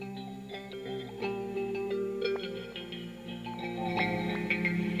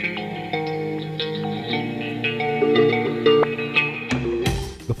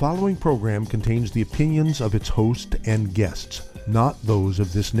following program contains the opinions of its host and guests, not those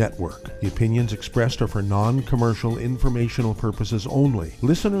of this network. The opinions expressed are for non-commercial informational purposes only.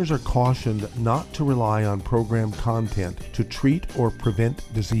 Listeners are cautioned not to rely on program content to treat or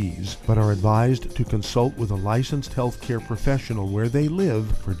prevent disease, but are advised to consult with a licensed healthcare professional where they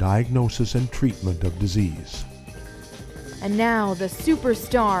live for diagnosis and treatment of disease. And now, the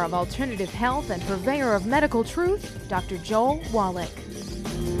superstar of alternative health and purveyor of medical truth, Dr. Joel Wallach.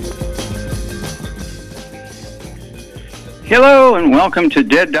 Hello and welcome to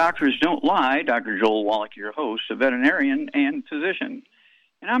Dead Doctors Don't Lie. Dr. Joel Wallach, your host, a veterinarian and physician.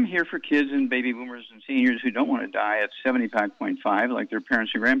 And I'm here for kids and baby boomers and seniors who don't want to die at 75.5 like their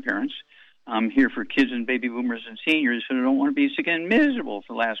parents and grandparents. I'm here for kids and baby boomers and seniors who don't want to be sick and miserable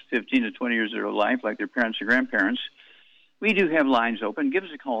for the last 15 to 20 years of their life like their parents or grandparents. We do have lines open. Give us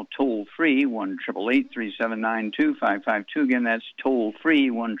a call toll-free, 1-888-379-2552. Again, that's toll-free,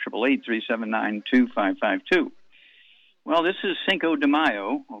 1-888-379-2552. Well, this is Cinco de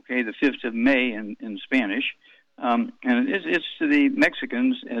Mayo, okay, the 5th of May in Spanish. And it's to the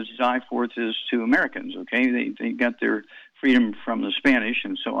Mexicans as July 4th is to Americans, okay? They got their freedom from the Spanish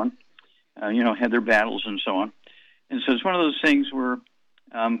and so on, had their battles and so on. And so it's one of those things where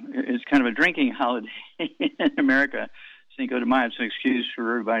it's kind of a drinking holiday in America. Cinco de Mayo, it's an excuse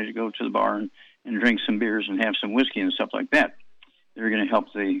for everybody to go to the bar and drink some beers and have some whiskey and stuff like that. They're going to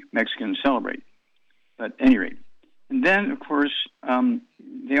help the Mexicans celebrate. But at any rate. And then, of course,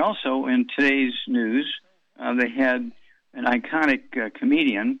 they also, in today's news, they had an iconic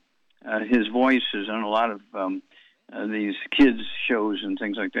comedian. His voice is on a lot of these kids' shows and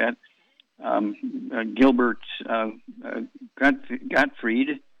things like that. Gilbert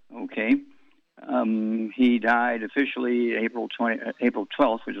Gottfried, okay. He died officially April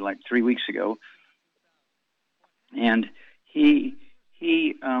 12th, which is like 3 weeks ago. And he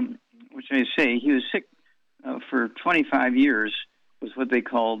what should I say? He was sick for 25 years with what they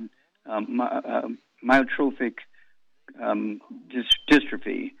called myotrophic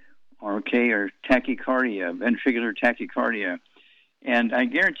dystrophy, or tachycardia, ventricular tachycardia. And I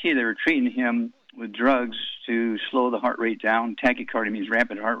guarantee they were treating him with drugs to slow the heart rate down. Tachycardia means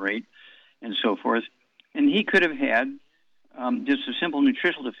rapid heart rate, and so forth. And he could have had just a simple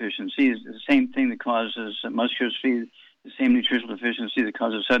nutritional deficiency. It's the same thing that causes muscular dystrophy, the same nutritional deficiency that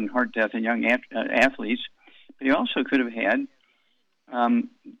causes sudden heart death in young athletes. But he also could have had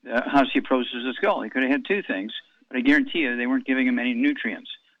osteoporosis of the skull. He could have had two things, but I guarantee you they weren't giving him any nutrients.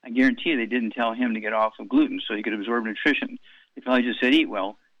 I guarantee you they didn't tell him to get off of gluten so he could absorb nutrition. They probably just said, eat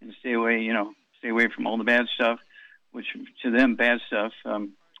well and stay away from all the bad stuff, which to them, bad stuff,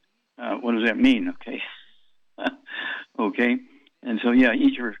 what does that mean? Okay. Okay. And so, yeah,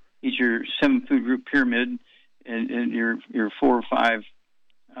 eat your 7 food group pyramid and your 4 or 5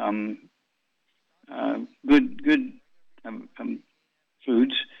 good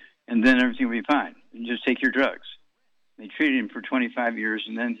foods, and then everything will be fine. And just take your drugs. They treated him for 25 years,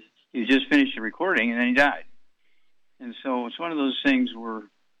 and then he just finished the recording, and then he died. And so it's one of those things where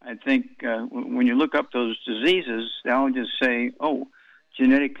I think when you look up those diseases, they'll just say, oh,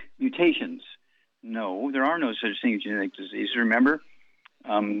 genetic mutations. No, there are no such thing as genetic diseases. Remember,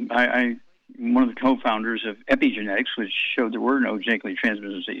 I'm one of the co-founders of epigenetics, which showed there were no genetically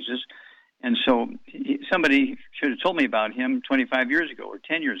transmitted diseases. And so somebody should have told me about him 25 years ago, or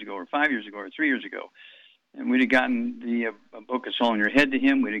 10 years ago, or 5 years ago, or 3 years ago. And we'd have gotten the book, It's All in Your Head, to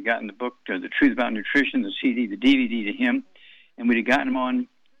him. We'd have gotten the book, The Truth About Nutrition, the CD, the DVD to him. And we'd have gotten him on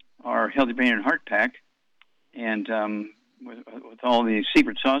our Healthy Brain and Heart Pack. And with all the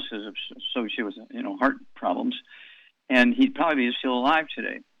secret sauces associated with, heart problems. And he'd probably be still alive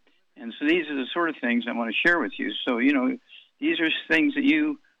today. And so these are the sort of things I want to share with you. So, these are things that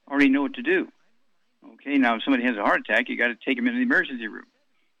you already know what to do. Okay, now if somebody has a heart attack, you got to take them into the emergency room.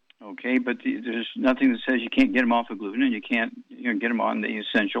 Okay, but there's nothing that says you can't get them off of gluten and you can't get them on the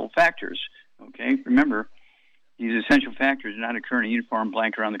essential factors. Okay, remember, these essential factors do not occur in a uniform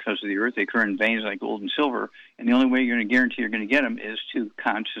blanket around the crust of the earth. They occur in veins like gold and silver, and the only way you're going to guarantee you're going to get them is to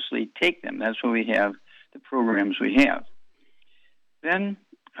consciously take them. That's why we have the programs we have. Then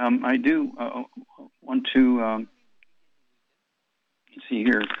I do want to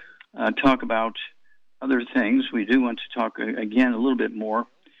talk about other things. We do want to talk again a little bit more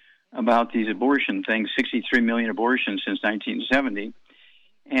about these abortion things, 63 million abortions since 1970.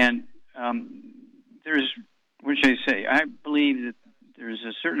 And there's, what should I say? I believe that there's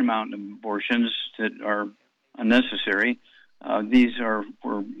a certain amount of abortions that are unnecessary. These are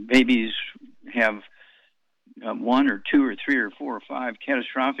where babies have 1 or 2 or 3 or 4 or 5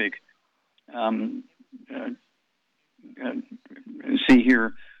 catastrophic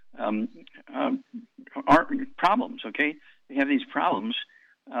are problems, okay? They have these problems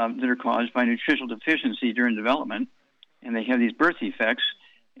that are caused by nutritional deficiency during development, and they have these birth defects,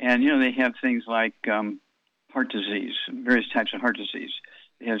 and, they have things like heart disease, various types of heart disease.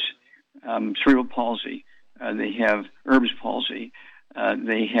 They have cerebral palsy. They have Erb's palsy.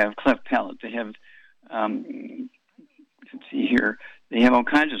 They have cleft palate. They have, let's see here, they have all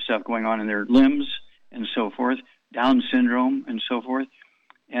kinds of stuff going on in their limbs and so forth, Down syndrome and so forth.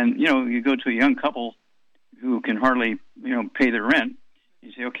 And, you go to a young couple who can hardly, pay their rent.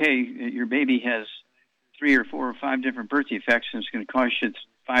 You say, okay, your baby has 3 or 4 or 5 different birth defects, and it's going to cost you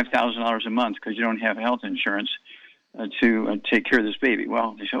 $5,000 a month because you don't have health insurance to take care of this baby.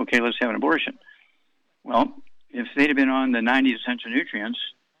 Well, they say, okay, let's have an abortion. Well, if they'd have been on the 90 essential nutrients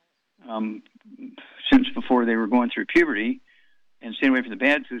since before they were going through puberty and staying away from the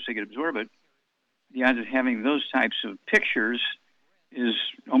bad foods so they could absorb it, the odds of having those types of pictures is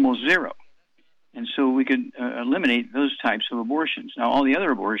almost zero. And so we could eliminate those types of abortions. Now, all the other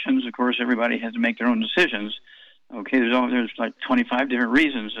abortions, of course, everybody has to make their own decisions. Okay, there's like 25 different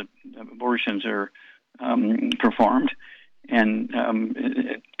reasons that abortions are performed, and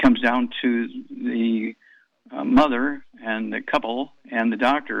it comes down to the mother and the couple and the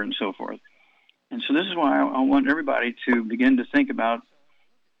doctor and so forth. And so this is why I want everybody to begin to think about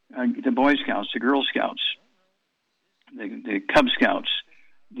the Boy Scouts, the Girl Scouts, the Cub Scouts,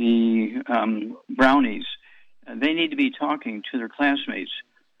 the Brownies. They need to be talking to their classmates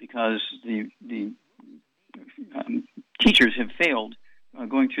because the teachers have failed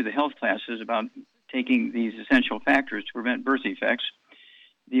going through the health classes about taking these essential factors to prevent birth defects.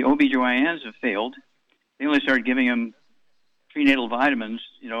 The OBGYNs have failed. They only started giving them prenatal vitamins,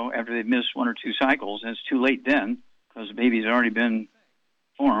 after they've missed 1 or 2 cycles, and it's too late then because the baby's already been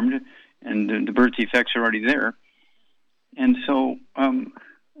formed and the birth defects are already there. And so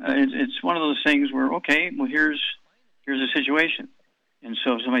it's one of those things where, okay, well, here's a situation. And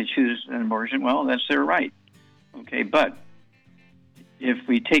so if somebody chooses an abortion, well, that's their right. Okay, but if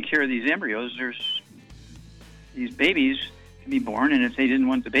we take care of these embryos, these babies can be born, and if they didn't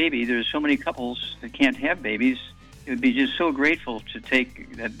want the baby, there's so many couples that can't have babies. It would be just so grateful to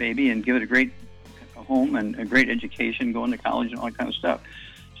take that baby and give it a great home and a great education, going to college and all that kind of stuff.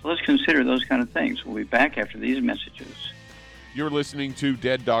 So let's consider those kind of things. We'll be back after these messages. You're listening to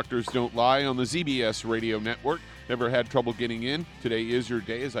Dead Doctors Don't Lie on the ZBS Radio Network. Never had trouble getting in? Today is your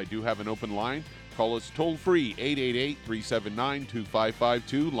day, as I do have an open line. Call us toll-free,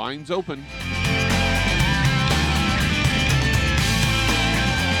 888-379-2552. Lines open.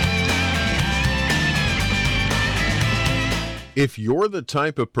 If you're the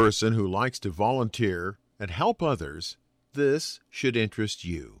type of person who likes to volunteer and help others, this should interest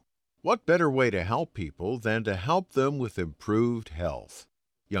you. What better way to help people than to help them with improved health?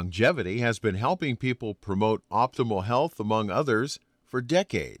 Youngevity has been helping people promote optimal health, among others, for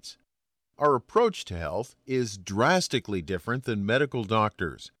decades. Our approach to health is drastically different than medical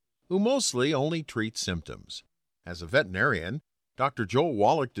doctors, who mostly only treat symptoms. As a veterinarian, Dr. Joel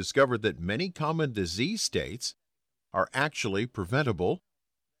Wallach discovered that many common disease states are actually preventable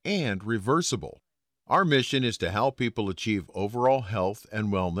and reversible. Our mission is to help people achieve overall health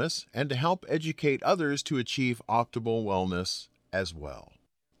and wellness, and to help educate others to achieve optimal wellness as well.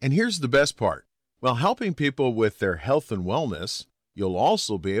 And here's the best part. While helping people with their health and wellness, you'll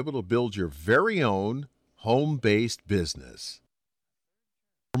also be able to build your very own home-based business.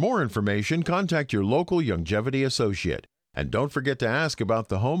 For more information, contact your local Youngevity associate. And don't forget to ask about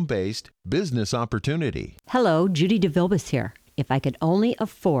the home-based business opportunity. Hello, Judy DeVilbiss here. If I could only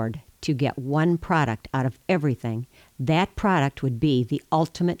afford to get one product out of everything, that product would be the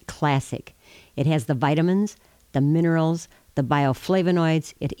Ultimate Classic. It has the vitamins, the minerals, the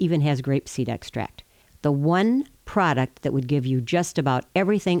bioflavonoids. It even has grapeseed extract. The one product that would give you just about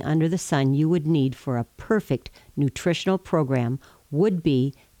everything under the sun you would need for a perfect nutritional program would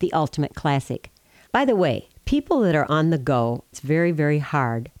be the Ultimate Classic. By the way, people that are on the go, it's very, very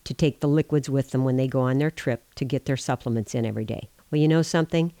hard to take the liquids with them when they go on their trip to get their supplements in every day. Well, you know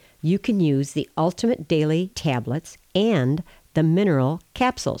something? You can use the Ultimate Daily tablets and the mineral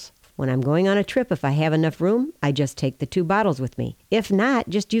capsules. When I'm going on a trip, if I have enough room, I just take the 2 bottles with me. If not,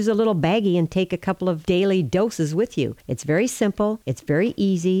 just use a little baggie and take a couple of daily doses with you. It's very simple. It's very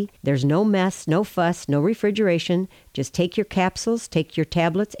easy. There's no mess, no fuss, no refrigeration. Just take your capsules, take your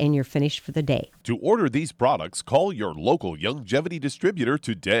tablets, and you're finished for the day. To order these products, call your local Youngevity distributor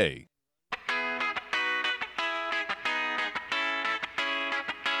today.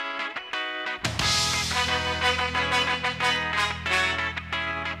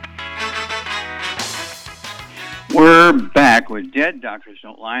 We're back Back with Dead Doctors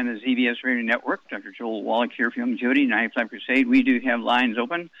Don't Lie on the ZBS Radio Network. Dr. Joel Wallach here for Youngevity, 95 Crusade. We do have lines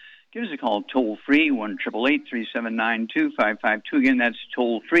open. Give us a call toll-free, 1-888-379-2552. Again, that's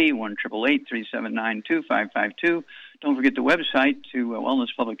toll-free, 1-888-379-2552. Don't forget the website to Wellness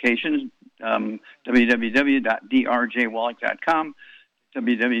Publications, www.drjwallach.com,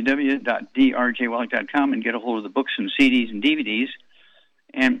 www.drjwallach.com, and get a hold of the books and CDs and DVDs.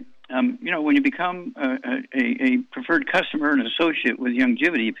 And when you become a preferred customer and associate with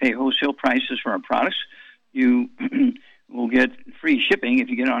Youngevity, you pay wholesale prices for our products. You will get free shipping. If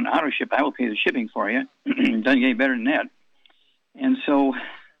you get on AutoShip, I will pay the shipping for you. It doesn't get any better than that. And so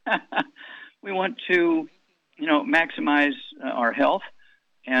we want to, maximize our health.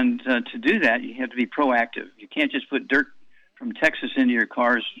 And to do that, you have to be proactive. You can't just put dirt from Texas into your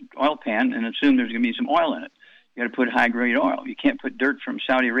car's oil pan and assume there's going to be some oil in it. You got to put high-grade oil. You can't put dirt from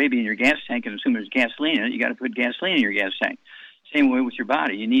Saudi Arabia in your gas tank and assume there's gasoline in it. You got to put gasoline in your gas tank. Same way with your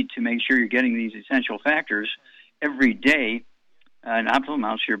body. You need to make sure you're getting these essential factors every day in optimal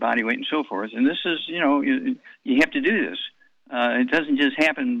amounts of your body weight and so forth. And this is, you have to do this. It doesn't just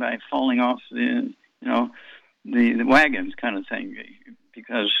happen by falling off the wagons kind of thing,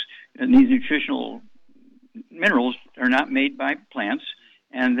 because these nutritional minerals are not made by plants,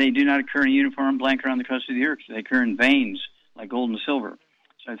 and they do not occur in a uniform blanket on the crust of the earth. They occur in veins like gold and silver.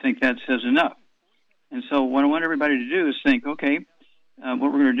 So I think that says enough. And so what I want everybody to do is think, okay,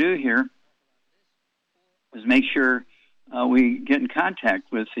 what we're going to do here is make sure we get in contact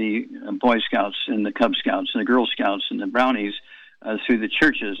with the Boy Scouts and the Cub Scouts and the Girl Scouts and the Brownies through the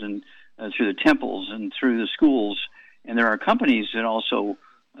churches and through the temples and through the schools. And there are companies that also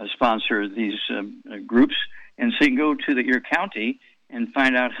sponsor these groups. And so you can go to your county and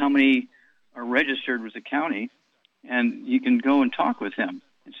find out how many are registered with the county, and you can go and talk with them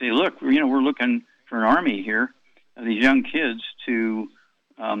and say, look, we're looking for an army here of these young kids to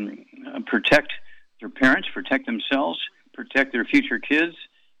protect their parents, protect themselves, protect their future kids,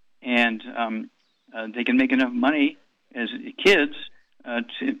 and they can make enough money as kids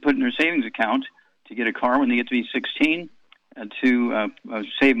to put in their savings account to get a car when they get to be 16, to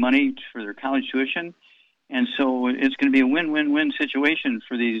save money for their college tuition. And so it's going to be a win-win-win situation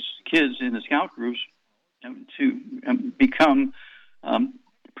for these kids in the scout groups to become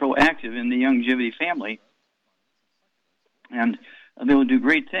proactive in the Youngevity family. And they will do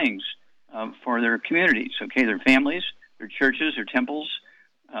great things for their communities, okay, their families, their churches, their temples,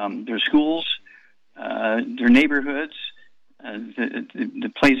 their schools, their neighborhoods, the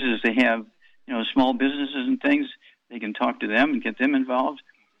places they have, small businesses and things. They can talk to them and get them involved.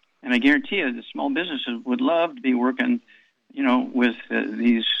 And I guarantee you, the small businesses would love to be working, with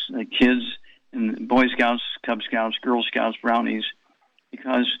these kids and Boy Scouts, Cub Scouts, Girl Scouts, Brownies,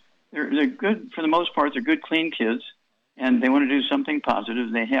 because they're good, for the most part, they're good, clean kids, and they want to do something positive.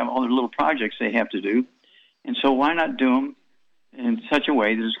 They have all their little projects they have to do. And so why not do them in such a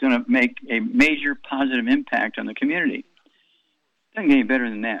way that it's going to make a major positive impact on the community? It doesn't get any better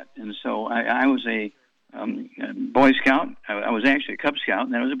than that. And so I was a Boy Scout. I was actually a Cub Scout,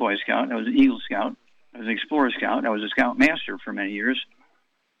 and then I was a Boy Scout. I was an Eagle Scout. I was an Explorer Scout. I was a Scout Master for many years.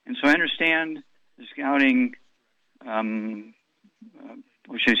 And so I understand the scouting,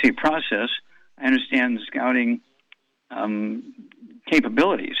 process. I understand the scouting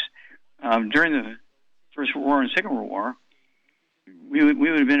capabilities. During the First World War and Second World War, we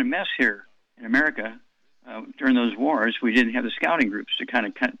would have been a mess here in America. During those wars, we didn't have the scouting groups to kind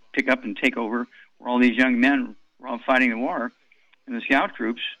of pick up and take over, where all these young men were all fighting the war. And the scout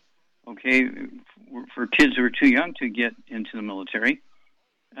groups, okay, for kids who were too young to get into the military,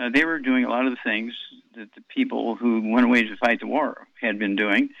 they were doing a lot of the things that the people who went away to fight the war had been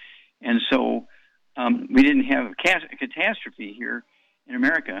doing. And so we didn't have a catastrophe here in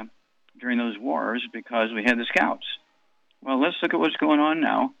America during those wars because we had the scouts. Well, let's look at what's going on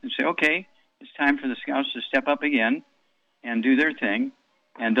now and say, okay, it's time for the scouts to step up again and do their thing,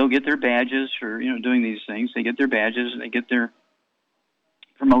 and they'll get their badges for doing these things. They get their badges, they get their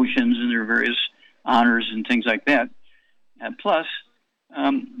promotions and their various honors and things like that. Plus,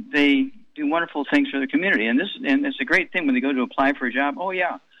 they do wonderful things for the community, and it's a great thing when they go to apply for a job. Oh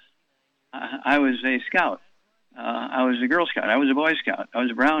yeah, I was a scout. I was a Girl Scout. I was a Boy Scout. I was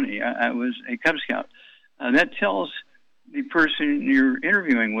a Brownie. I was a Cub Scout. That tells the person you're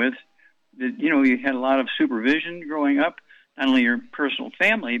interviewing with that, you had a lot of supervision growing up, not only your personal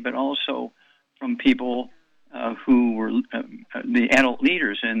family, but also from people who were the adult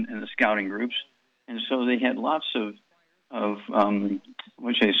leaders in the scouting groups. And so they had lots of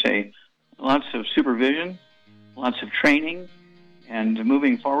lots of supervision, lots of training, and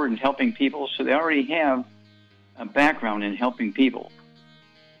moving forward and helping people. So they already have a background in helping people.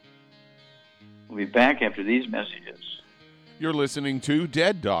 We'll be back after these messages. You're listening to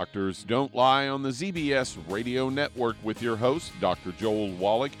Dead Doctors Don't Lie on the ZBS Radio Network with your host, Dr. Joel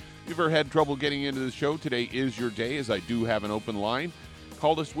Wallach. If you've ever had trouble getting into the show, today is your day, as I do have an open line.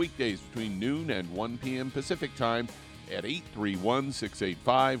 Call us weekdays between noon and 1 p.m. Pacific Time at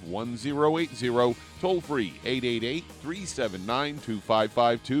 831-685-1080. Toll free,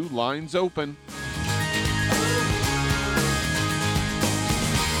 888-379-2552. Lines open.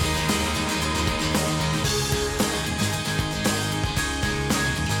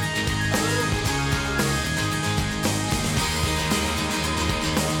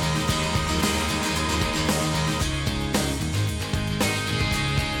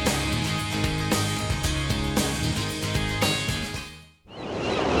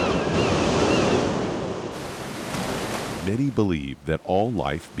 Many believe that all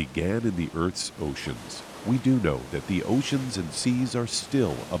life began in the Earth's oceans. We do know that the oceans and seas are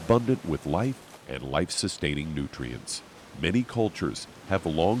still abundant with life and life-sustaining nutrients. Many cultures have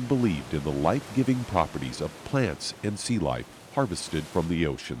long believed in the life-giving properties of plants and sea life harvested from the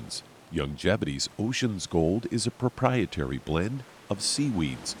oceans. Youngevity's Ocean's Gold is a proprietary blend of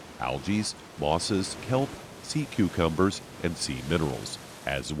seaweeds, algae, mosses, kelp, sea cucumbers, and sea minerals,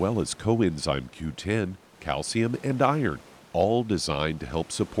 as well as coenzyme Q10, calcium, and iron, all designed to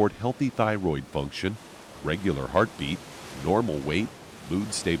help support healthy thyroid function, regular heartbeat, normal weight,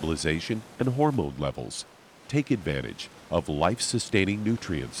 mood stabilization, and hormone levels. Take advantage of life-sustaining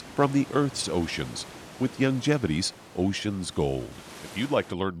nutrients from the Earth's oceans with Youngevity's Ocean's Gold. If you'd like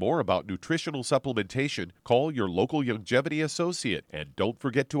to learn more about nutritional supplementation, call your local Youngevity associate, and don't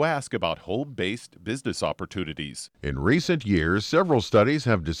forget to ask about home-based business opportunities. In recent years, several studies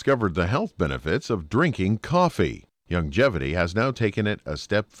have discovered the health benefits of drinking coffee. Youngevity has now taken it a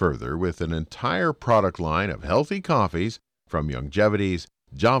step further with an entire product line of healthy coffees from Youngevity's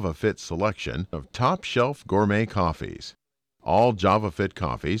JavaFit selection of top-shelf gourmet coffees. All JavaFit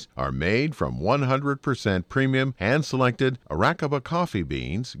coffees are made from 100% premium hand-selected Arabica coffee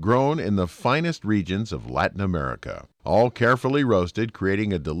beans grown in the finest regions of Latin America, all carefully roasted,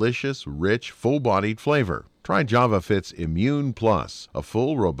 creating a delicious, rich, full-bodied flavor. Try JavaFit's Immune Plus, a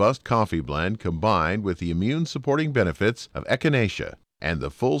full, robust coffee blend combined with the immune-supporting benefits of echinacea and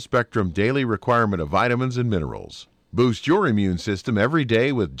the full-spectrum daily requirement of vitamins and minerals. Boost your immune system every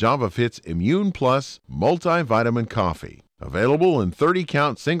day with JavaFit's Immune Plus multivitamin coffee. Available in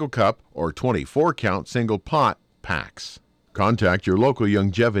 30-count single cup or 24-count single pot packs. Contact your local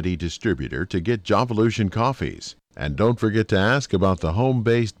Youngevity distributor to get Javalution coffees. And don't forget to ask about the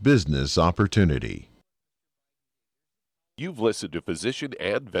home-based business opportunity. You've listened to physician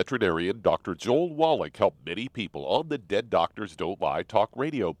and veterinarian Dr. Joel Wallach help many people on the Dead Doctors Don't Lie talk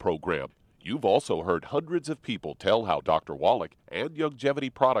radio program. You've also heard hundreds of people tell how Dr. Wallach and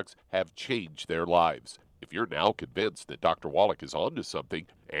Youngevity products have changed their lives. If you're now convinced that Dr. Wallach is onto something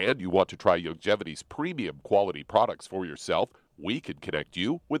and you want to try Youngevity's premium quality products for yourself, we can connect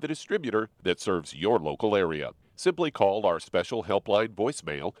you with a distributor that serves your local area. Simply call our special helpline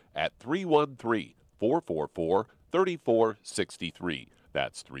voicemail at 313-444-3463.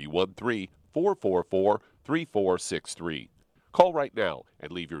 That's 313-444-3463. Call right now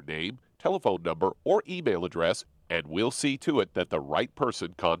and leave your name, telephone number, or email address, and we'll see to it that the right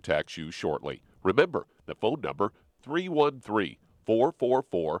person contacts you shortly. Remember, the phone number,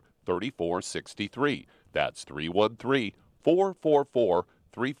 313-444-3463. That's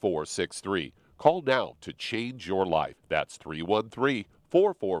 313-444-3463. Call now to change your life. That's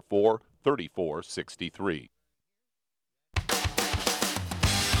 313-444-3463.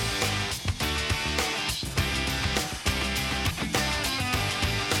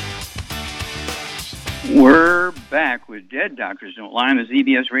 We're back with Dead Doctors Don't Lie on the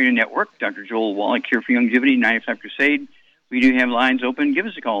ZBS Radio Network. Dr. Joel Wallach here for Youngevity, 95 Crusade. We do have lines open. Give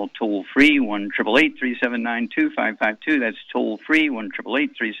us a call toll-free, 1-888-379-2552. That's toll-free,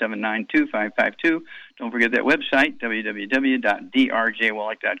 1-888-379-2552. Don't forget that website,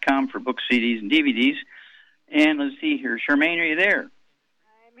 www.drjwallach.com, for books, CDs, and DVDs. And let's see here. Charmaine, are you there?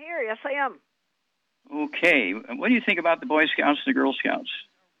 I'm here. Yes, I am. Okay. What do you think about the Boy Scouts and the Girl Scouts?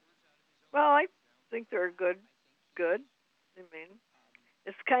 Well, I think they're good. I mean,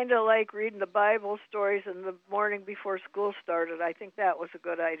 it's kind of like reading the Bible stories in the morning before school started. I think that was a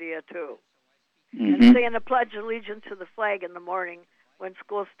good idea, too. Mm-hmm. And saying the Pledge of Allegiance to the flag in the morning when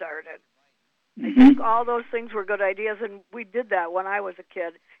school started. I think all those things were good ideas, and we did that when I was a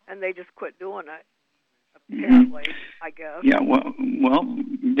kid, and they just quit doing it, apparently, I guess. Yeah, well,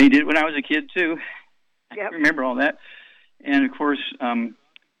 they did when I was a kid, too. Yep. I remember all that. And, of course,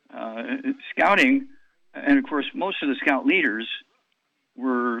 scouting and of course, most of the Scout leaders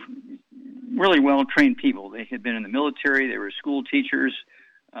were really well-trained people. They had been in the military. They were school teachers.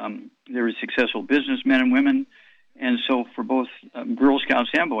 They were successful businessmen and women. And so for both Girl Scouts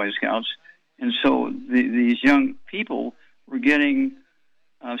and Boy Scouts. And so these young people were getting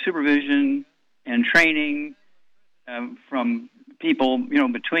supervision and training from people,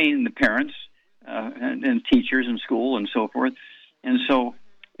 between the parents and teachers in school and so forth. And so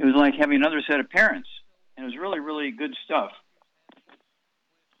it was like having another set of parents. And it was really, really good stuff.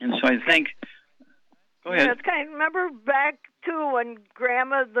 And so I think, go ahead. Yeah, it's kind of, remember back, too, when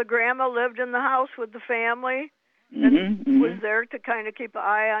the grandma lived in the house with the family and was there to kind of keep an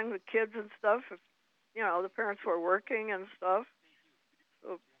eye on the kids and stuff, if, the parents were working and stuff.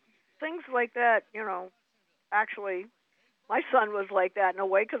 So things like that, actually, my son was like that in a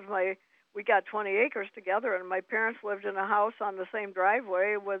way because we got 20 acres together, and my parents lived in a house on the same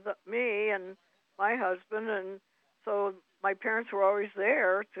driveway with me and my husband, and so my parents were always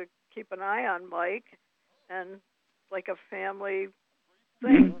there to keep an eye on Mike, and like a family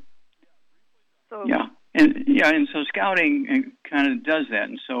thing. So and so scouting kind of does that,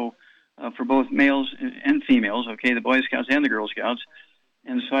 and so for both males and females, okay, the Boy Scouts and the Girl Scouts,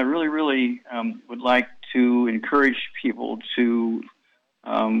 and so I really, really would like to encourage people to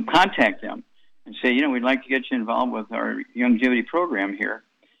contact them and say, we'd like to get you involved with our longevity program here,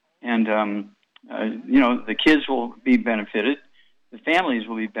 and the kids will be benefited, the families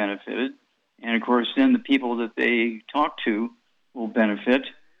will be benefited, and of course then the people that they talk to will benefit,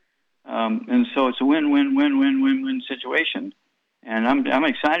 and so it's a win-win situation, and I'm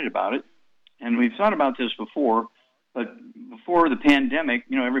excited about it. And we've thought about this before, but before the pandemic,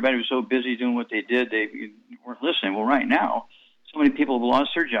 everybody was so busy doing what they did, they weren't listening. Well, right now, so many people have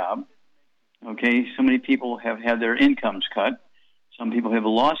lost their job. Okay, so many people have had their incomes cut. Some people have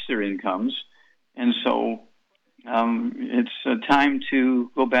lost their incomes. And so it's a time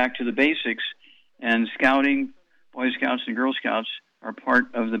to go back to the basics. And scouting, Boy Scouts and Girl Scouts are part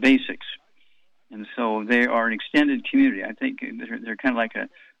of the basics. And so they are an extended community. I think they're kind of like an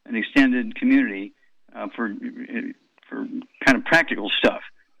extended community for kind of practical stuff.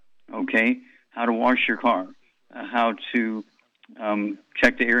 Okay, how to wash your car, how to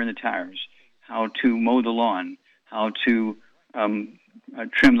check the air in the tires, how to mow the lawn, how to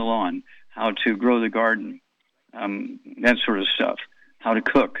trim the lawn, how to grow the garden, that sort of stuff, how to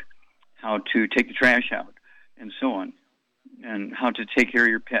cook, how to take the trash out, and so on, and how to take care of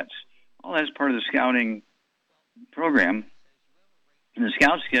your pets. All that's part of the scouting program. And the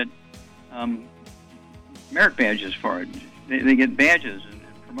Scouts get merit badges for it. They get badges and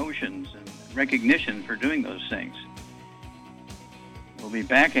promotions and recognition for doing those things. We'll be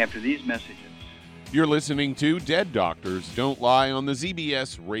back after these messages. You're listening to Dead Doctors Don't Lie on the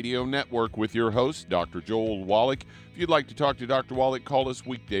ZBS Radio Network with your host, Dr. Joel Wallach. If you'd like to talk to Dr. Wallach, call us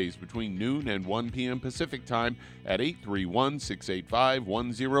weekdays between noon and 1 p.m. Pacific Time at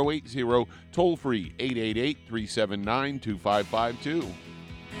 831-685-1080, toll free 888-379-2552.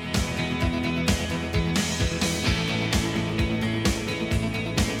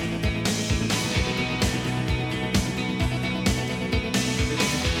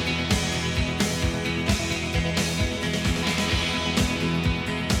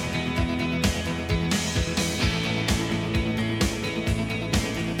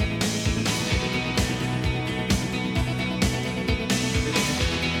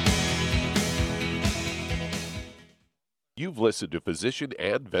 You've listened to physician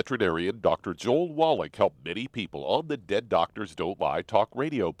and veterinarian Dr. Joel Wallach help many people on the Dead Doctors Don't Lie talk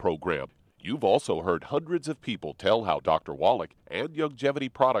radio program. You've also heard hundreds of people tell how Dr. Wallach and Longevity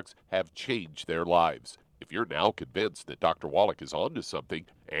products have changed their lives. If you're now convinced that Dr. Wallach is onto something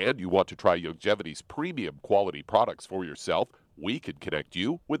and you want to try Longevity's premium quality products for yourself, we can connect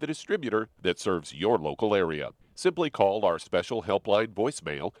you with a distributor that serves your local area. Simply call our special helpline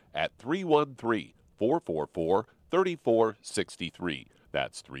voicemail at 313-444-3463.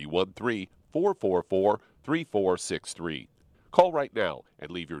 That's 313-444-3463. Call right now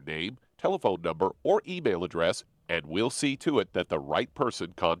and leave your name, telephone number, or email address, and we'll see to it that the right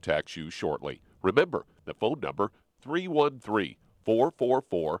person contacts you shortly. Remember, the phone number,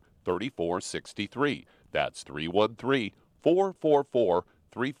 313-444-3463. That's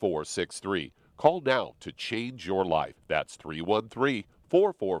 313-444-3463. Call now to change your life. That's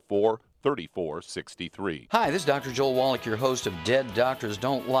 313-444-3463. Hi, this is Dr. Joel Wallach, your host of Dead Doctors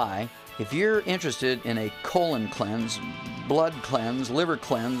Don't Lie. If you're interested in a colon cleanse, blood cleanse, liver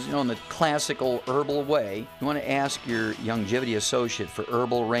cleanse, in the classical herbal way, you want to ask your Longevity associate for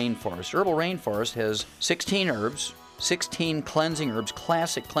Herbal Rainforest. Herbal Rainforest has 16 herbs, 16 cleansing herbs,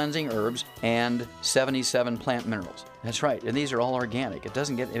 classic cleansing herbs, and 77 plant minerals. That's right, and these are all organic. It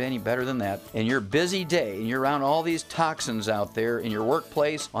doesn't get any better than that. In your busy day, and you're around all these toxins out there, in your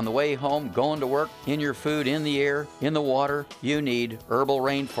workplace, on the way home, going to work, in your food, in the air, in the water, you need Herbal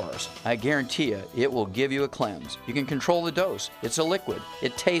Rainforest. I guarantee you, it will give you a cleanse. You can control the dose. It's a liquid.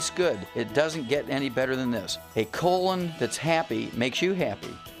 It tastes good. It doesn't get any better than this. A colon that's happy makes you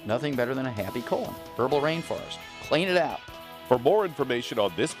happy. Nothing better than a happy colon. Herbal Rainforest. Clean it out. For more information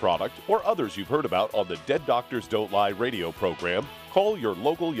on this product or others you've heard about on the Dead Doctors Don't Lie radio program, call your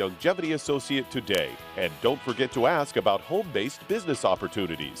local Youngevity associate today. And don't forget to ask about home-based business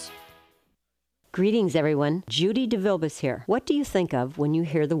opportunities. Greetings, everyone. Judy DeVilbus here. What do you think of when you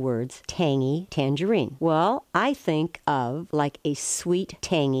hear the words tangy tangerine? Well, I think of like a sweet,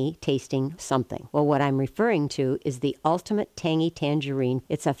 tangy tasting something. Well, what I'm referring to is the Ultimate Tangy Tangerine.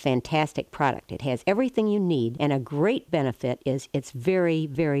 It's a fantastic product. It has everything you need, and a great benefit is it's very,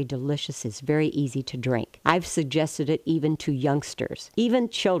 very delicious. It's very easy to drink. I've suggested it even to youngsters. Even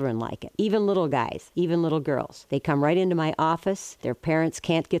children like it. Even little guys. Even little girls. They come right into my office. Their parents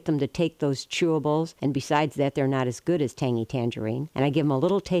can't get them to take those chewables, and besides that, they're not as good as Tangy Tangerine. And I give them a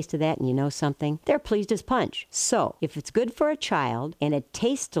little taste of that, and you know something? They're pleased as punch. So, if it's good for a child and it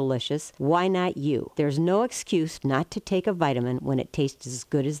tastes delicious, why not you? There's no excuse not to take a vitamin when it tastes as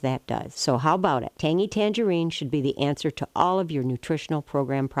good as that does. So how about it? Tangy Tangerine should be the answer to all of your nutritional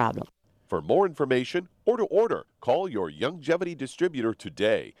program problems. For more information or to order, call your Youngevity distributor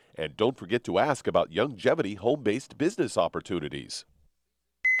today. And don't forget to ask about Youngevity home-based business opportunities.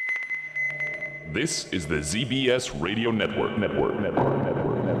 This is the ZBS Radio Network.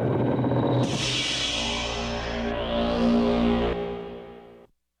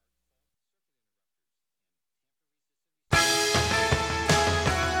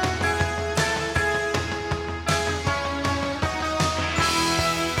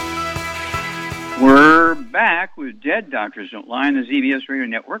 We're back with Dead Doctors Don't Lie on the ZBS Radio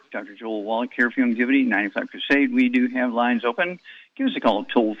Network. Dr. Joel Wallach here for Youngevity, 95 Crusade. We do have lines open. Give us a call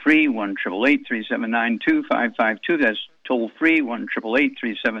toll-free, 1-888-379-2552. That's toll-free,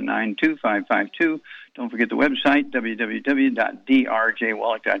 1-888-379-2552. Don't forget the website,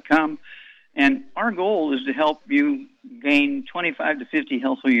 www.drjwallach.com. And our goal is to help you gain 25 to 50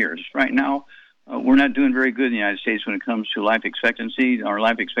 healthful years. Right now, we're not doing very good in the United States when it comes to life expectancy. Our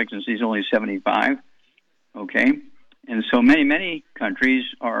life expectancy is only 75, okay? And so many countries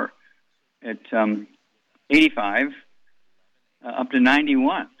are at 85, up to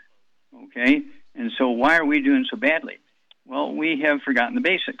 91, okay? And so why are we doing so badly? Well, we have forgotten the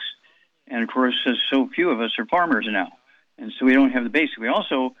basics. And, of course, so few of us are farmers now, and so we don't have the basics. We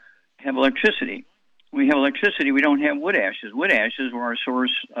also have electricity. When we have electricity, we don't have wood ashes. Wood ashes were our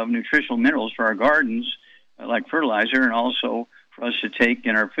source of nutritional minerals for our gardens, like fertilizer, and also for us to take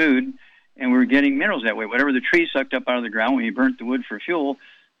in our food, and we're getting minerals that way. Whatever the tree sucked up out of the ground when you burnt the wood for fuel,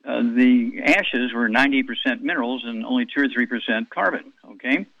 the ashes were 90% minerals and only 2 or 3% carbon,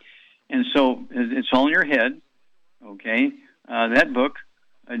 okay? And so it's all in your head, okay? That book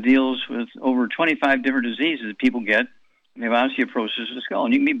deals with over 25 different diseases that people get. They have osteoporosis of the skull,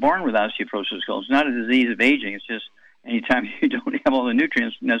 and you can be born with osteoporosis of the skull. It's not a disease of aging. It's just anytime you don't have all the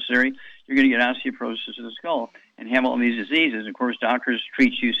nutrients necessary, you're going to get osteoporosis of the skull and have all these diseases. Of course, doctors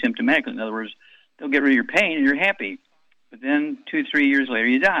treat you symptomatically. In other words, they'll get rid of your pain and you're happy. But then 2-3 years later,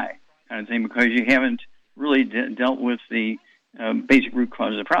 you die, kind of thing, because you haven't really dealt with the basic root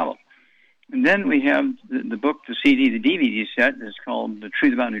cause of the problem. And then we have the book, the CD, the DVD set. It's called The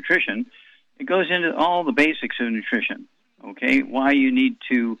Truth About Nutrition. It goes into all the basics of nutrition, okay, why you need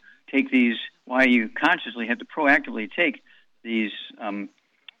to take these, why you consciously have to proactively take these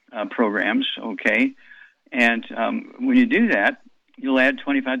programs, okay? And when you do that, you'll add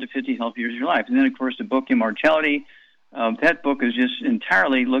 25 to 50 healthy years of your life. And then, of course, the book Immortality, that book is just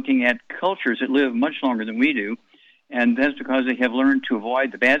entirely looking at cultures that live much longer than we do, and that's because they have learned to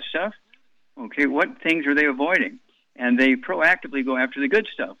avoid the bad stuff. Okay, what things are they avoiding? And they proactively go after the good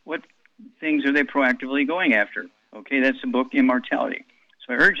stuff. What things are they proactively going after? Okay, that's the book Immortality.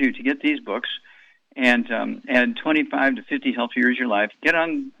 So I urge you to get these books and add 25 to 50 healthy years of your life. Get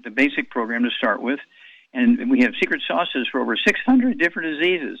on the basic program to start with, and we have secret sauces for over 600 different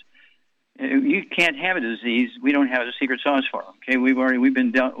diseases. You can't have a disease we don't have a secret sauce for. Okay, we've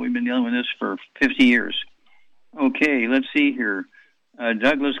been dealing with this for 50 years. Okay, let's see here,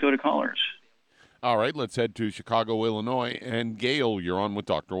 Doug. Let's go to callers. All right, let's head to Chicago, Illinois, and Gail, you're on with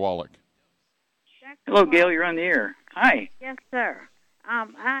Dr. Wallach. Hello, Gail. You're on the air. Hi. Yes, sir.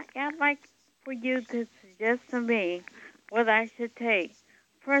 I'd like for you to suggest to me what I should take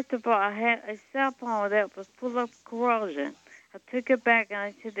First of all, I had a cell phone that was full of corrosion. I took it back and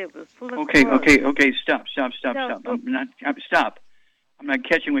I said it was full of corrosion. Okay. Stop. Stop. I'm not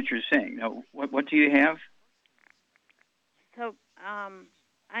catching what you're saying. Now, what do you have? So,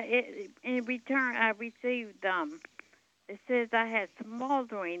 in return, I received, it says I had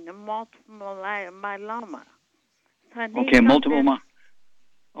smoldering and multiple myeloma. So multiple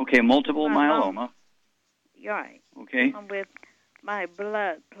myeloma. Right. Okay. With my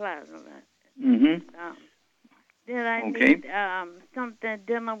blood plasma. Mm-hmm. Then I need something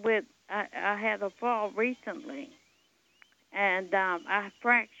dealing with, I had a fall recently. And I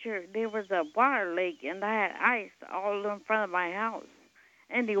fractured, there was a water leak, and I had ice all in front of my house.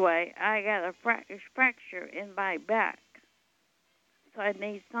 Anyway, I got a fracture in my back. So I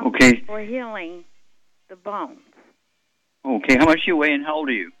need something for healing the bones. Okay, how much do you weigh and how old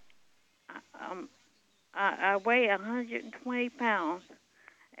are you? I weigh 120 pounds,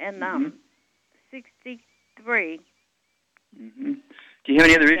 and 63. Mm-hmm. Do you have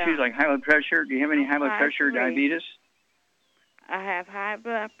any other issues like high blood pressure? Do you have any high blood pressure or diabetes? I have high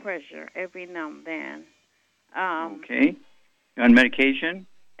blood pressure every now and then. Okay. You on medication?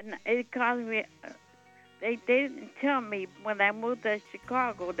 And it caused me. They didn't tell me when I moved to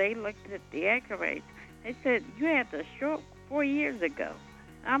Chicago. They looked at the X-rays. They said you had the stroke 4 years ago.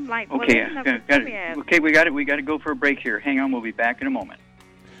 I'm like, well, okay, we got it. We got to go for a break here. Hang on, we'll be back in a moment.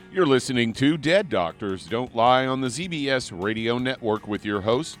 You're listening to Dead Doctors Don't Lie on the ZBS Radio Network with your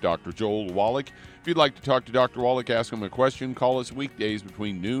host, Dr. Joel Wallach. If you'd like to talk to Dr. Wallach, ask him a question, call us weekdays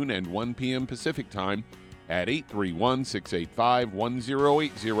between noon and 1 p.m. Pacific Time at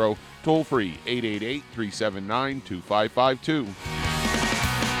 831-685-1080, toll free 888-379-2552.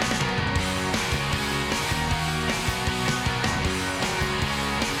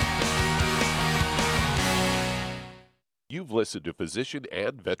 You've listened to physician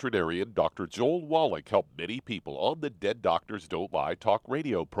and veterinarian Dr. Joel Wallach help many people on the Dead Doctors Don't Lie talk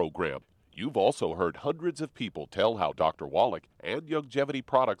radio program. You've also heard hundreds of people tell how Dr. Wallach and Youngevity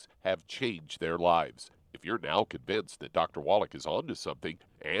products have changed their lives. If you're now convinced that Dr. Wallach is onto something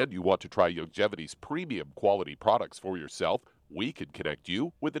and you want to try Youngevity's premium quality products for yourself, we can connect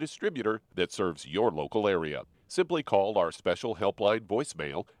you with a distributor that serves your local area. Simply call our special helpline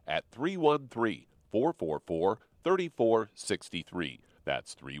voicemail at 313-444-3463.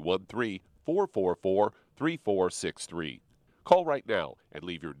 That's 313-444-3463. Call right now and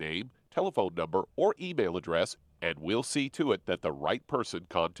leave your name, telephone number, or email address, and we'll see to it that the right person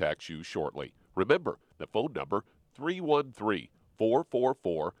contacts you shortly. Remember, the phone number,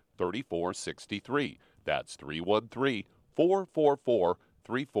 313-444-3463. That's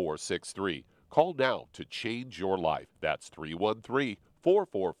 313-444-3463. Call now to change your life. That's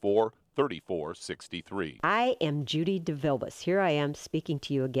 313-444-3463. I am Judy DeVilbus. Here I am speaking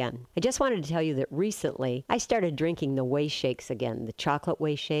to you again. I just wanted to tell you that recently I started drinking the Whey Shakes again, the chocolate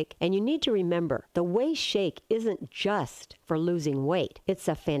Whey Shake. And you need to remember, the Whey Shake isn't just for losing weight. It's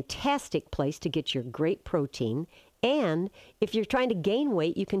a fantastic place to get your great protein. And if you're trying to gain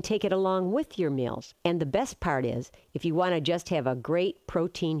weight, you can take it along with your meals. And the best part is, if you want to just have a great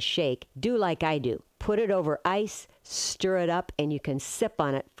protein shake, do like I do. Put it over ice, stir it up, and you can sip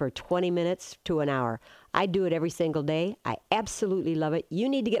on it for 20 minutes to an hour. I do it every single day. I absolutely love it. You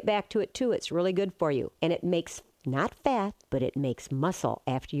need to get back to it too. It's really good for you. And it makes not fat, but it makes muscle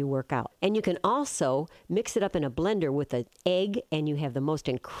after you work out. And you can also mix it up in a blender with an egg, and you have the most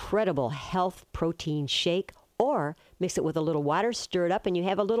incredible health protein shake. Or mix it with a little water, stir it up, and you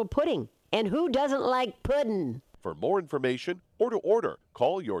have a little pudding. And who doesn't like pudding? For more information or to order,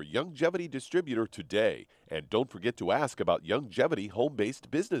 call your Youngevity distributor today. And don't forget to ask about Youngevity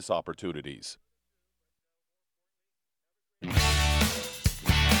home-based business opportunities.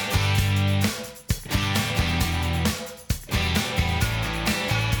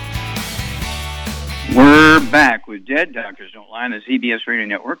 We're back with Dead Doctors Don't Lie on the ZBS Radio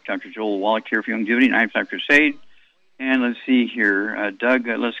Network. Dr. Joel Wallach here for Youngevity, 9-5 Crusade. And let's see here. Doug,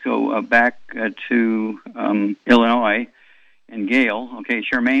 let's go back to Illinois and Gail. Okay,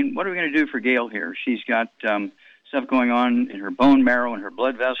 Charmaine, what are we going to do for Gail here? She's got stuff going on in her bone marrow and her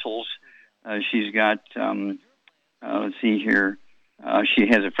blood vessels. She's got, let's see here, she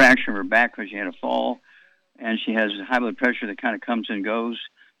has a fracture of her back because she had a fall. And she has high blood pressure that kind of comes and goes.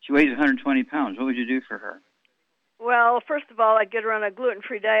 She weighs 120 pounds. What would you do for her? Well, first of all, I'd get her on a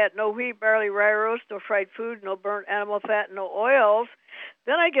gluten-free diet, no wheat, barley, rye roast, no fried food, no burnt animal fat, no oils.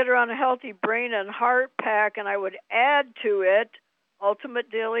 Then I'd get her on a healthy brain and heart pack, and I would add to it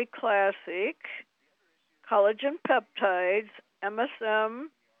Ultimate Daily Classic, collagen peptides, MSM,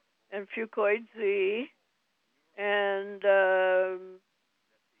 and Fucoid Z, and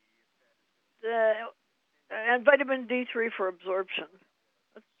and vitamin D3 for absorption.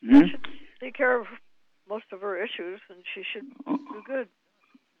 That should take care of most of her issues, and she should do good.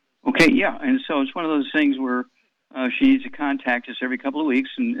 Okay, yeah, and so it's one of those things where she needs to contact us every couple of weeks,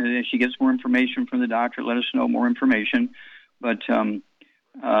 and if she gets more information from the doctor, let us know more information. But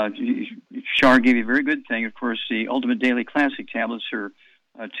Shar gave you a very good thing. Of course, the Ultimate Daily Classic tablets are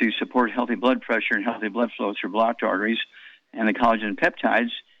to support healthy blood pressure and healthy blood flow through blocked arteries, and the collagen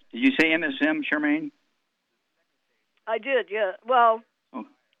peptides. Did you say MSM, Charmaine? I did, yeah. Well,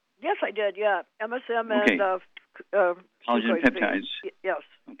 yes, I did, yeah. MSM and collagen peptides. Yes.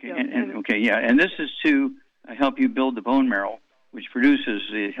 Okay, yeah. And this is to help you build the bone marrow, which produces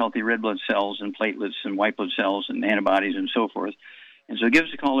the healthy red blood cells and platelets and white blood cells and antibodies and so forth. And so give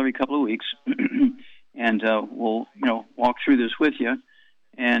us a call every couple of weeks, and we'll walk through this with you,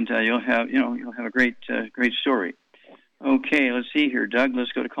 and you'll have a great story. Okay, let's see here, Doug.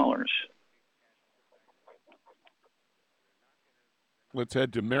 Let's go to callers. Let's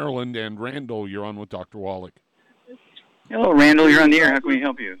head to Maryland, and Randall, you're on with Dr. Wallach. Hello, Randall. You're on the air. How can we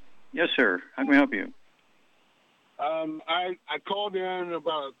help you? Yes, sir. How can we help you? I called in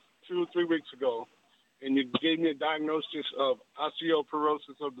about 2 or 3 weeks ago, and you gave me a diagnosis of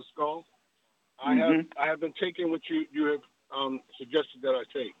osteoporosis of the skull. I have been taking what you have suggested that I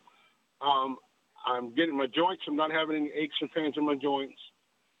take. I'm getting my joints. I'm not having any aches and pains in my joints.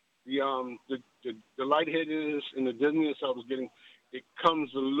 The lightheadedness and the dizziness I was getting, it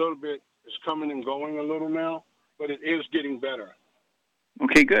comes a little bit. It's coming and going a little now, but it is getting better.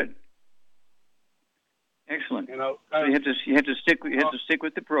 Okay, good. Excellent. So you have to stick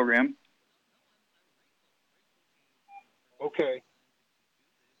with the program. Okay.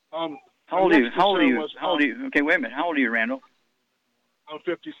 How old are you? Okay, wait a minute. How old are you, Randall? I'm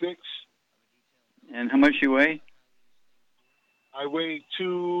 56. And how much you weigh? I weigh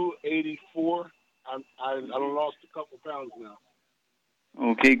 284. I lost a couple pounds now.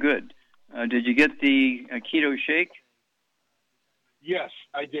 Okay, good. Did you get the keto shake? Yes,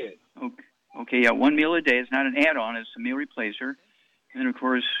 I did. Okay, yeah, 1 meal a day. It's not an add-on. It's a meal replacer. And, of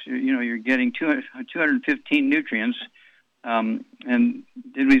course, you're getting 215 nutrients. And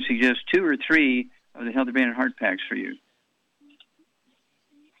did we suggest 2 or 3 of the Healthy Brain and Heart Packs for you?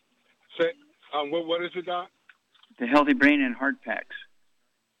 What is it, Doc? The Healthy Brain and Heart Packs.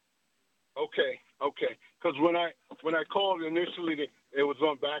 Okay. Because when I called initially, it was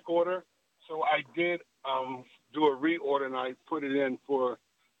on back order, so I did do a reorder, and I put it in for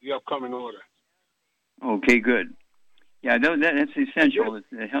the upcoming order. Okay, good. Yeah, that's essential.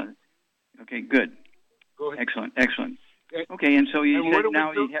 Okay, good. Go ahead. Excellent. Okay, and so you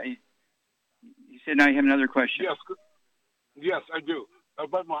said now you have another question. Yes, I do.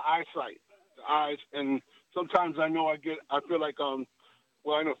 About my eyesight, the eyes, and sometimes I feel like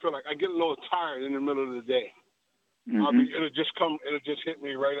I get a little tired in the middle of the day. Mm-hmm. It'll just hit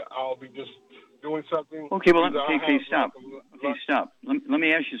me right. I'll be just doing something. Okay, well, stop. Stop. Let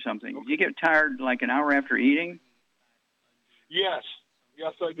me ask you something. Okay. Do you get tired like an hour after eating? Yes,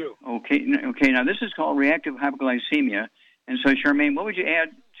 I do. Okay. Now this is called reactive hypoglycemia, and so Charmaine, what would you add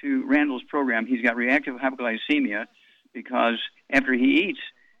to Randall's program? He's got reactive hypoglycemia because after he eats,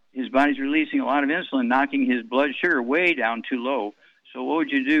 his body's releasing a lot of insulin, knocking his blood sugar way down too low. So what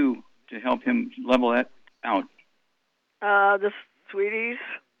would you do to help him level that out? The Sweeties.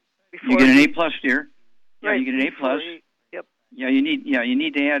 You get an A+, dear. Yeah, right, you get an A+. Yep. Yeah, you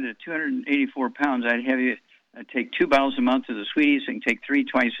need to add 284 pounds. I'd have you take 2 bottles a month of the Sweeties and take 3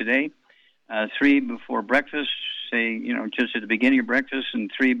 twice a day. 3 before breakfast, say, just at the beginning of breakfast, and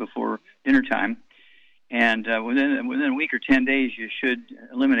 3 before dinner time. And within a week or 10 days, you should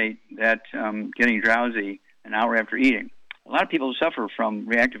eliminate that getting drowsy an hour after eating. A lot of people suffer from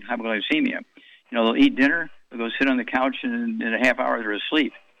reactive hypoglycemia. They'll eat dinner, they'll go sit on the couch, and in a half hour they're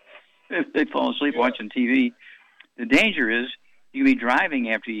asleep. If they fall asleep watching TV. The danger is you can be driving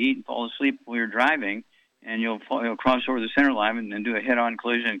after you eat and fall asleep while you're driving, and you'll cross over the center line and do a head-on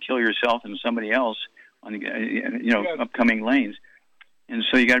collision and kill yourself and somebody else on the upcoming lanes. And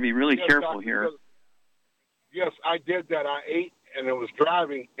so you got to be really careful here. Yes, I did that. I ate, and it was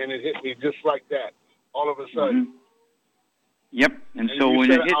driving, and it hit me just like that, all of a sudden. Mm-hmm. Yep, and so when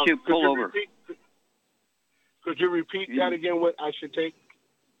it hits you, pull over. Could you repeat that again, what I should take?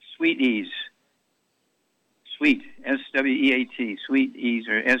 Sweet Ease. Sweet, S-W-E-A-T, Sweet Ease,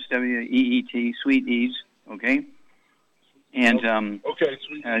 or S-W-E-E-T, Sweet Ease, okay? And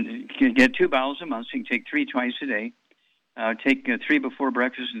you can get 2 bottles a month, so you can take 3 twice a day. Take 3 before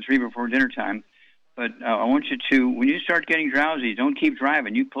breakfast and 3 before dinner time. But I want you to, when you start getting drowsy, don't keep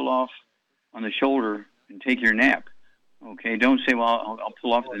driving. You pull off on the shoulder and take your nap. Okay, don't say, well, I'll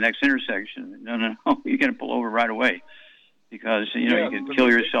pull off at the next intersection. No. You got to pull over right away because, you could kill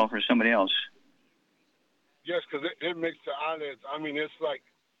yourself or somebody else. Yes, because it makes the eyelids. I mean, it's like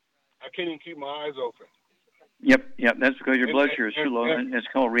I can't even keep my eyes open. Yep. That's because your blood sugar is too low. It's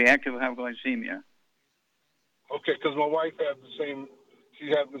called reactive hypoglycemia. Okay, because my wife has the same. She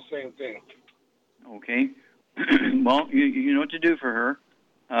has the same thing. Okay. Well, you know what to do for her.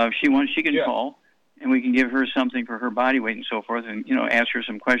 If she wants, she can call, and we can give her something for her body weight and so forth, and ask her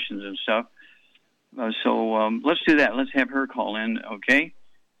some questions and stuff. So let's do that. Let's have her call in, okay?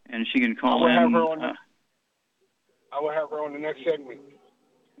 And she can call in. I will have her on the next segment.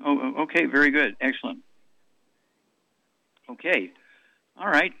 Oh, okay. Very good. Excellent. Okay. All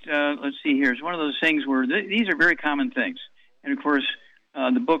right. Let's see here. It's one of those things where these are very common things. And, of course,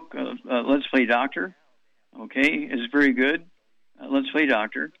 the book, Let's Play Doctor, okay, is very good. Let's Play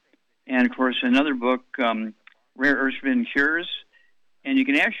Doctor. And, of course, another book, Rare Earths Forbidden Cures. And you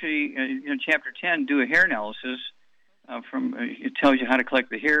can actually, Chapter 10, do a hair analysis. It tells you how to collect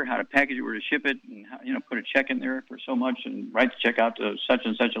the hair, how to package it, where to ship it, and how, put a check in there for so much and write the check out to such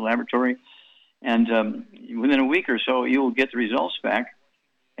and such a laboratory. And within a week or so, you will get the results back,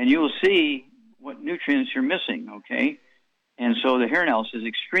 and you will see what nutrients you're missing, okay? And so the hair analysis is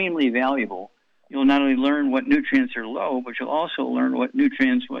extremely valuable. You'll not only learn what nutrients are low, but you'll also learn what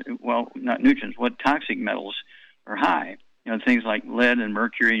toxic metals are high. Things like lead and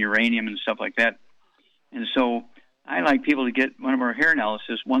mercury and uranium and stuff like that. And so I like people to get one of our hair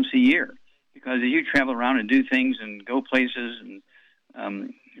analysis once a year, because as you travel around and do things and go places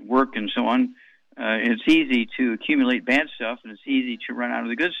and work and so on, it's easy to accumulate bad stuff, and it's easy to run out of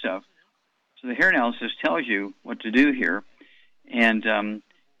the good stuff. So the hair analysis tells you what to do here, and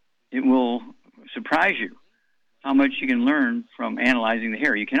it will surprise you how much you can learn from analyzing the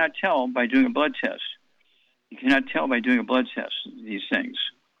hair. You cannot tell by doing a blood test. These things,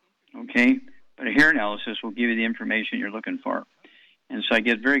 okay? But a hair analysis will give you the information you're looking for. And so I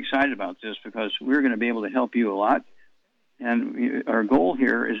get very excited about this because we're going to be able to help you a lot. And our goal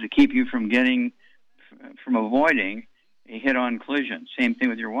here is to keep you from avoiding a head-on collision. Same thing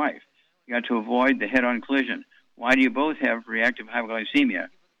with your wife. You got to avoid the head-on collision. Why do you both have reactive hypoglycemia?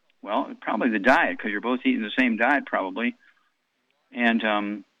 Well, probably the diet, because you're both eating the same diet probably. And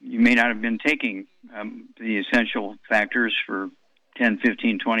you may not have been taking the essential factors for 10,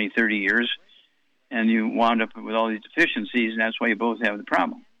 15, 20, 30 years, and you wound up with all these deficiencies, and that's why you both have the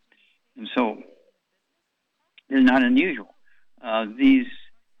problem. And so it's not unusual. These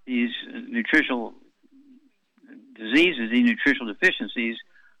nutritional diseases, these nutritional deficiencies,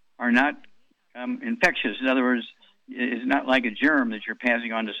 are not infectious. In other words, it's not like a germ that you're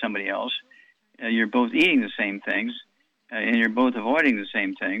passing on to somebody else. You're both eating the same things, and you're both avoiding the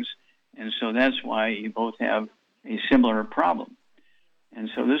same things, and so that's why you both have a similar problem. And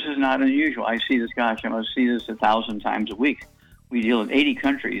so this is not unusual. I see this, I must see this 1,000 times a week. We deal with 80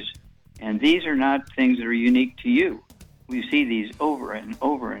 countries, and these are not things that are unique to you. We see these over and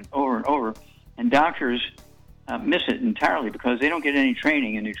over and over and over, and doctors miss it entirely because they don't get any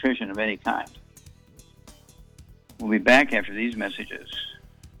training in nutrition of any kind. We'll be back after these messages.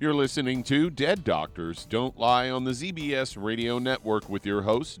 You're listening to Dead Doctors Don't Lie on the ZBS Radio Network with your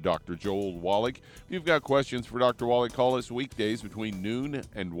host, Dr. Joel Wallach. If you've got questions for Dr. Wallach, call us weekdays between noon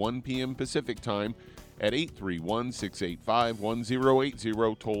and 1 p.m. Pacific Time at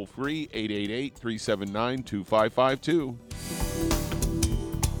 831-685-1080, toll free 888-379-2552.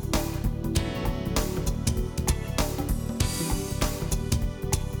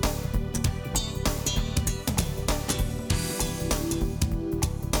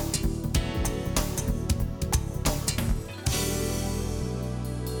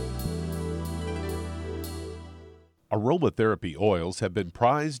 Aromatherapy oils have been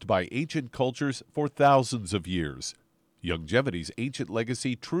prized by ancient cultures for thousands of years. Youngevity's ancient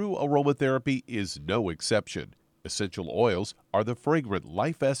legacy, True Aromatherapy, is no exception. Essential oils are the fragrant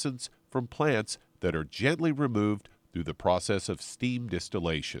life essence from plants that are gently removed through the process of steam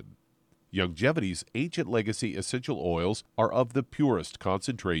distillation. Youngevity's ancient legacy essential oils are of the purest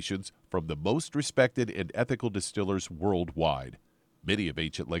concentrations from the most respected and ethical distillers worldwide. Many of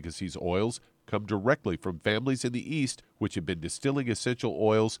Ancient Legacy's oils come directly from families in the East which have been distilling essential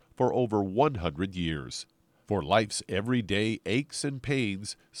oils for over 100 years. For life's everyday aches and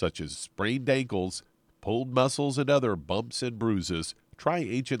pains, such as sprained ankles, pulled muscles, and other bumps and bruises, try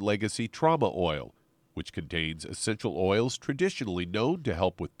Ancient Legacy Trauma Oil. which contains essential oils traditionally known to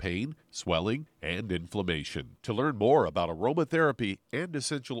help with pain, swelling, and inflammation. To learn more about aromatherapy and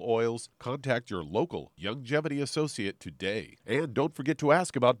essential oils, contact your local Youngevity associate today. And don't forget to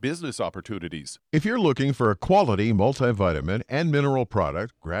ask about business opportunities. If you're looking for a quality multivitamin and mineral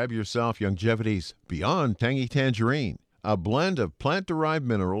product, grab yourself Youngevity's Beyond Tangy Tangerine, a blend of plant-derived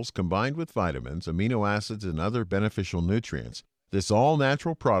minerals combined with vitamins, amino acids, and other beneficial nutrients. This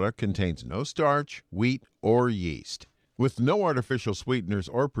all-natural product contains no starch, wheat, or yeast, with no artificial sweeteners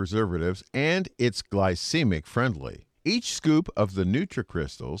or preservatives, and it's glycemic friendly. Each scoop of the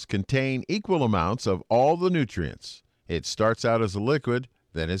NutriCrystals contain equal amounts of all the nutrients. It starts out as a liquid,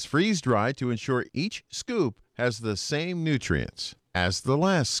 then is freeze-dried to ensure each scoop has the same nutrients as the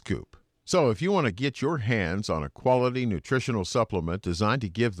last scoop. So if you want to get your hands on a quality nutritional supplement designed to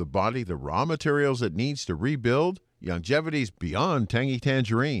give the body the raw materials it needs to rebuild, Youngevity's Beyond Tangy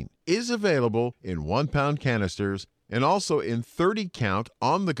Tangerine is available in 1-pound canisters and also in 30-count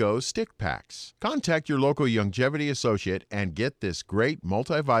on-the-go stick packs. Contact your local Youngevity associate and get this great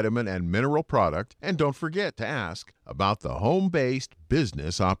multivitamin and mineral product, and don't forget to ask about the home-based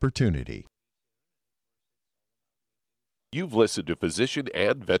business opportunity. You've listened to physician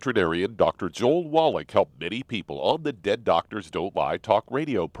and veterinarian Dr. Joel Wallach help many people on the Dead Doctors Don't Lie talk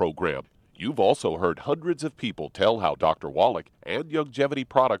radio program. You've also heard hundreds of people tell how Dr. Wallach and Youngevity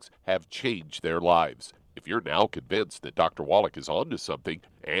products have changed their lives. If you're now convinced that Dr. Wallach is onto something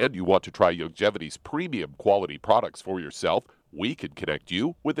and you want to try Youngevity's premium quality products for yourself, we can connect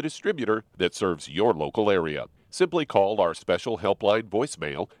you with a distributor that serves your local area. Simply call our special helpline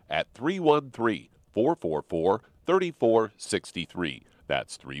voicemail at 313-444-3463.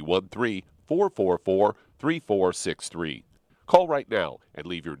 That's 313-444-3463. Call right now and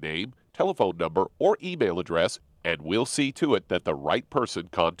leave your name, telephone number, or email address, and we'll see to it that the right person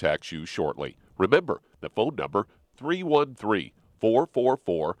contacts you shortly. Remember, the phone number,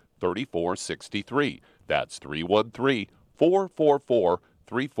 313-444-3463. That's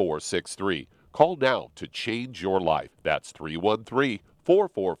 313-444-3463. Call now to change your life. That's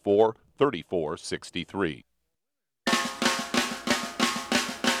 313-444-3463.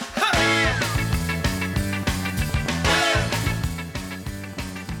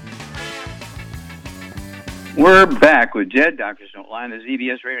 We're back with Dead Doctors Don't Lie on the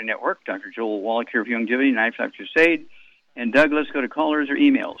ZBS Radio Network. Dr. Joel Wallach here for Youngevity, Knife Shop Crusade. And Doug, let's go to callers or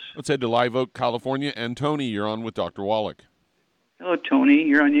emails. Let's head to Live Oak, California. And Tony, you're on with Dr. Wallach. Hello, Tony.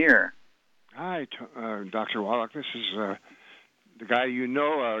 You're on the air. Hi, Dr. Wallach. This is the guy you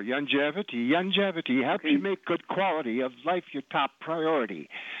know, Youngevity. Youngevity helps you make good quality of life your top priority.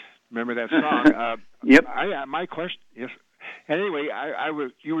 Remember that song? Yep. My question is... Anyway,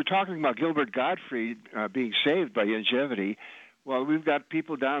 you were talking about Gilbert Gottfried being saved by Youngevity. Well, we've got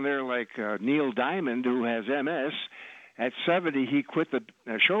people down there like Neil Diamond, who has MS. At 70, he quit the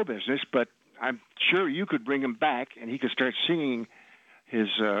show business, but I'm sure you could bring him back, and he could start singing his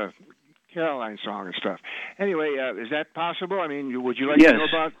Caroline song and stuff. Anyway, is that possible? I mean, would you like to know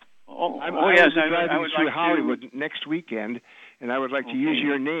about... Yes, I would through like Hollywood next weekend, and I would like to use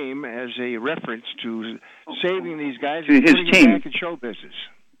your name as a reference to saving these guys and putting them back in show business.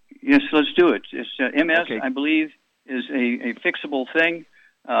 Yes, let's do it. It's MS, I believe, is a fixable thing.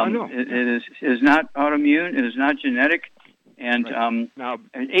 It is not autoimmune. It is not genetic. And now,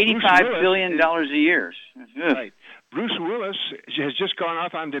 $85 billion a year. Right. Bruce Willis has just gone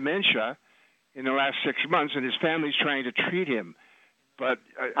off on dementia in the last 6 months, and his family's trying to treat him. But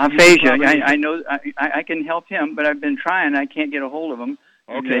aphasia. I know I can help him, but I've been trying. I can't get a hold of him.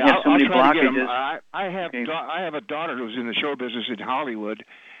 Okay, they have so many blockages. I have a daughter who's in the show business in Hollywood.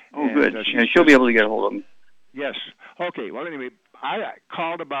 Oh, good. She'll be able to get a hold of him. Yes. Okay. Well, anyway, I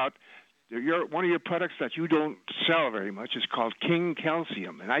called about one of your products that you don't sell very much. Is called King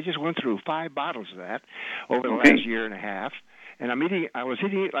Calcium, and I just went through 5 bottles of that over the last year and a half. And I was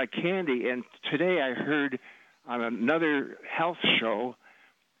eating it like candy. And today I heard on another health show,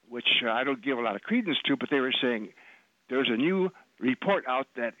 which I don't give a lot of credence to, but they were saying there's a new report out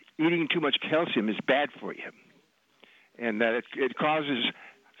that eating too much calcium is bad for you, and that it causes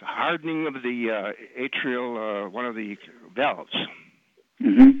hardening of the atrial, one of the valves.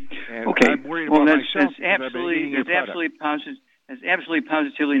 Mm-hmm. And okay. I'm worried about myself. That's absolutely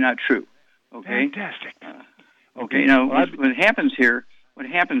positively not true. Okay. Fantastic. Okay. Now, what happens here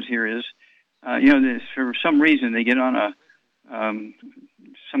is, for some reason they get on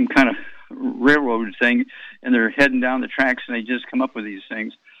some kind of railroad thing, and they're heading down the tracks, and they just come up with these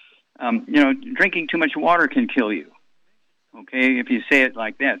things. Drinking too much water can kill you. Okay, if you say it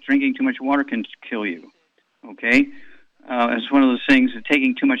like that, drinking too much water can kill you. Okay, it's one of those things that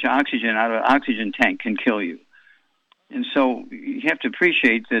taking too much oxygen out of an oxygen tank can kill you. And so you have to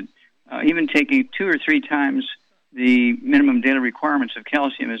appreciate that even taking 2 or 3 times the minimum daily requirements of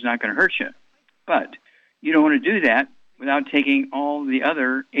calcium is not going to hurt you. But you don't want to do that without taking all the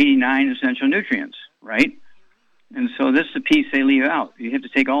other 89 essential nutrients, right? And so this is the piece they leave out. You have to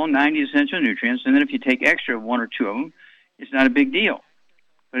take all 90 essential nutrients, and then if you take extra 1 or 2 of them, it's not a big deal.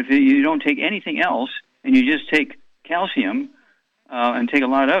 But if you don't take anything else, and you just take calcium and take a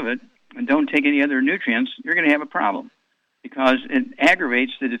lot of it, and don't take any other nutrients, you're going to have a problem because it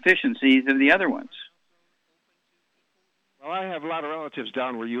aggravates the deficiencies of the other ones. Well, I have a lot of relatives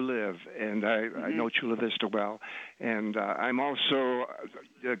down where you live, and I know Chula Vista well. And I'm also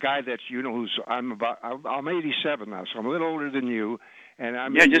the guy that you know I'm 87 now, so I'm a little older than you. And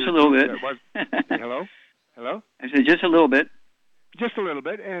I'm just a little bit. Hello? I said just a little bit. Just a little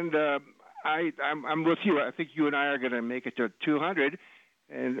bit, and I'm with you. I think you and I are going to make it to 200,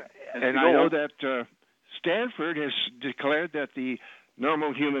 and I know that Stanford has declared that the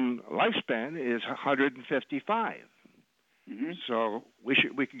normal human lifespan is 155. Mm-hmm. So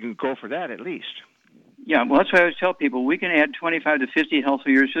we can go for that at least. Yeah, well, that's why I always tell people we can add 25 to 50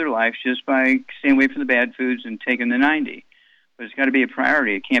 healthy years to their life just by staying away from the bad foods and taking the 90. But it's got to be a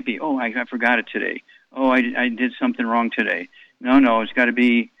priority. It can't be, I forgot it today. I did something wrong today. No, it's got to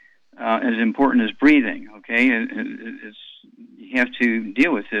be as important as breathing, okay? You have to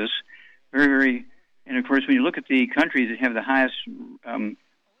deal with this very, very... And, of course, when you look at the countries that have the highest...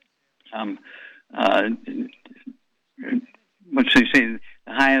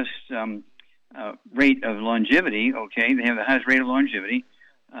 the highest rate of longevity, okay? They have the highest rate of longevity.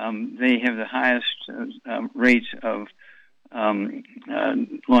 They have the highest rates of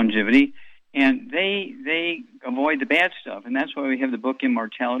longevity. And they avoid the bad stuff, and that's why we have the book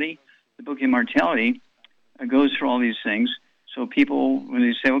Immortality. The book Immortality goes through all these things. So people, when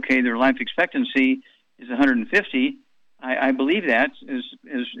they say, okay, their life expectancy is 150, I believe that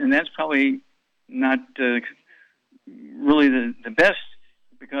and that's probably not really the best,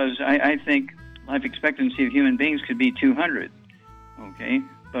 because I think life expectancy of human beings could be 200. Okay,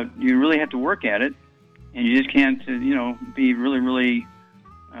 but you really have to work at it, and you just can't, be really, really.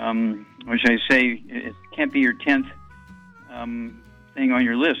 What should I say? It can't be your 10th thing on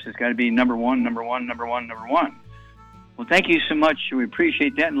your list. It's got to be number one. Well, thank you so much. We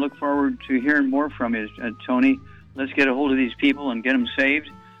appreciate that and look forward to hearing more from you, Tony. Let's get a hold of these people and get them saved.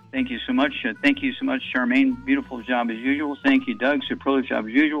 Thank you so much. Thank you so much, Charmaine. Beautiful job as usual. Thank you, Doug. Superlative job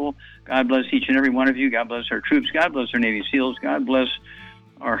as usual. God bless each and every one of you. God bless our troops. God bless our Navy SEALs. God bless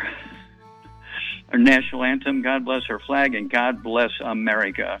our national anthem. God bless our flag. And God bless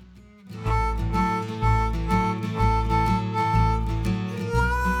America.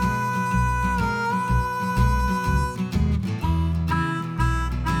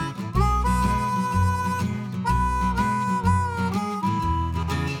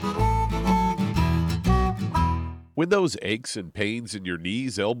 When those aches and pains in your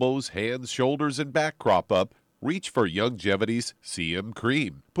knees, elbows, hands, shoulders, and back crop up, reach for Youngevity's CM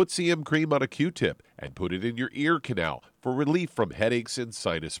Cream. Put CM Cream on a Q-tip and put it in your ear canal for relief from headaches and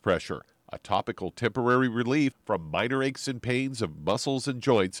sinus pressure. A topical temporary relief from minor aches and pains of muscles and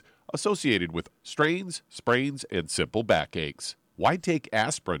joints associated with strains, sprains, and simple backaches. Why take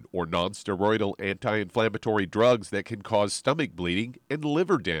aspirin or non-steroidal anti-inflammatory drugs that can cause stomach bleeding and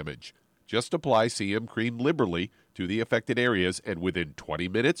liver damage? Just apply CM Cream liberally to the affected areas, and within 20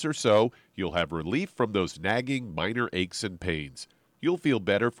 minutes or so, you'll have relief from those nagging minor aches and pains. You'll feel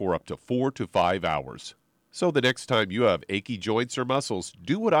better for up to 4 to 5 hours. So the next time you have achy joints or muscles,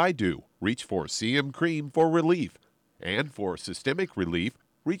 do what I do. Reach for CM Cream for relief. And for systemic relief,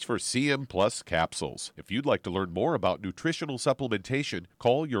 reach for CM Plus capsules. If you'd like to learn more about nutritional supplementation,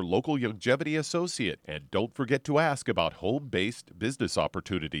 call your local Youngevity associate. And don't forget to ask about home-based business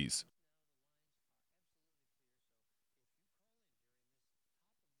opportunities.